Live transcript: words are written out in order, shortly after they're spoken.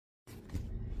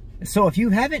So if you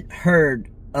haven't heard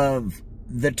of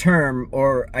the term,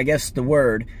 or I guess the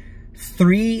word,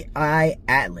 3I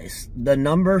Atlas, the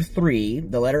number 3,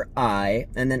 the letter I,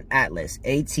 and then Atlas,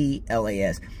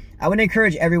 A-T-L-A-S, I would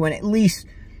encourage everyone at least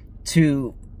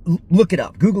to look it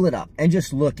up, Google it up, and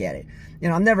just look at it. You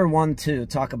know, I'm never one to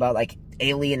talk about like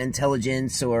alien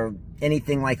intelligence or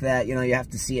anything like that. You know, you have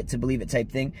to see it to believe it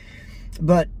type thing.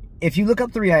 But if you look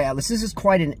up 3I Atlas, this is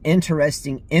quite an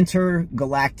interesting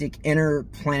intergalactic,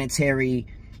 interplanetary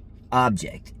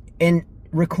object. In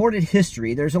recorded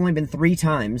history, there's only been 3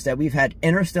 times that we've had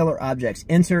interstellar objects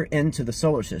enter into the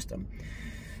solar system.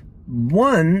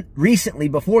 One, recently,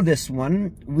 before this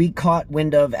one, we caught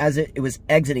wind of as it was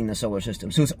exiting the solar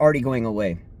system, so it's already going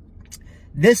away.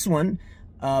 This one,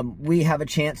 we have a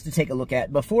chance to take a look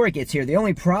at before it gets here. The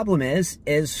only problem is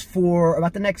for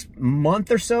about the next month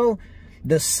or so,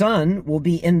 the sun will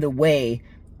be in the way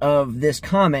of this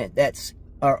comet that's,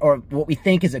 or what we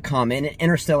think is a comet, an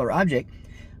interstellar object,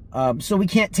 so we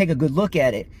can't take a good look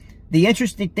at it. The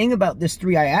interesting thing about this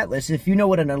 3I Atlas, if you know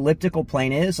what an elliptical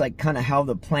plane is, like kind of how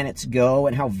the planets go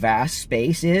and how vast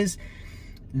space is,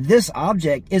 this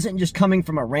object isn't just coming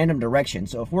from a random direction.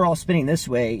 So if we're all spinning this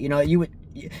way, you know,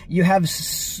 you have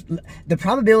the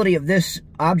probability of this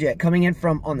object coming in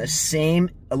from on the same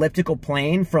elliptical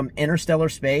plane from interstellar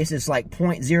space is like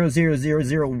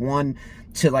 0.00001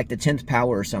 to like the 10th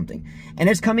power or something. And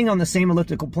it's coming on the same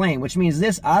elliptical plane, which means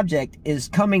this object is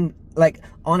coming like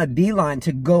on a beeline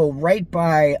to go right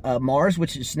by Mars,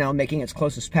 which is now making its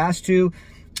closest pass to,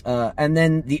 and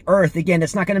then the Earth. Again,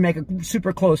 it's not going to make a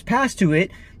super close pass to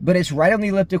it, but it's right on the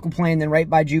elliptical plane, then right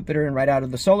by Jupiter and right out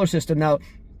of the solar system. Now,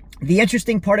 the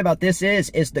interesting part about this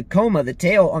is the coma, the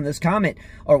tail on this comet,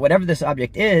 or whatever this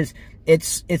object is,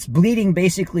 it's bleeding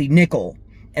basically nickel.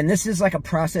 And this is like a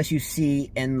process you see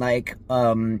in like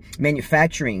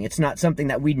manufacturing. It's not something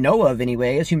that we know of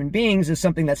anyway as human beings. It's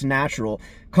something that's natural.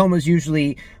 Comas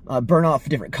usually burn off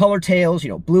different color tails, you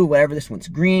know, blue, whatever. This one's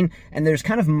green. And there's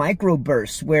kind of micro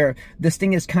bursts where this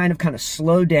thing is kind of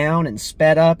slowed down and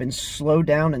sped up and slowed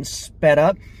down and sped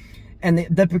up. And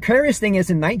the precarious thing is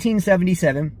in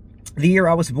 1977, the year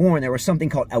I was born, there was something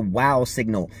called a WOW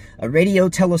signal, a radio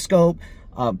telescope.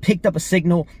 Picked up a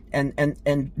signal, and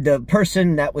the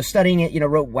person that was studying it, you know,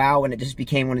 wrote wow, and it just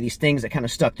became one of these things that kind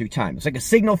of stuck through time. It's like a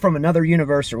signal from another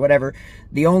universe or whatever.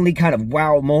 The only kind of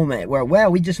wow moment where, well,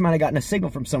 we just might have gotten a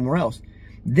signal from somewhere else.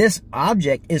 This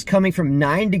object is coming from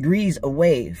 9 degrees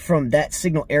away from that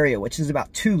signal area, which is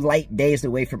about 2 light days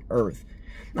away from Earth.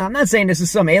 Now, I'm not saying this is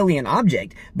some alien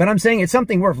object, but I'm saying it's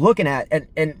something worth looking at. And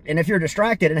if you're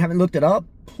distracted and haven't looked it up,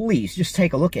 please just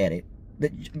take a look at it.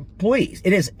 Please,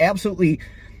 it is absolutely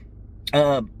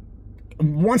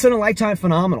once in a lifetime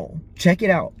phenomenal. Check it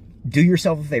out. Do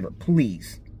yourself a favor,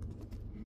 please.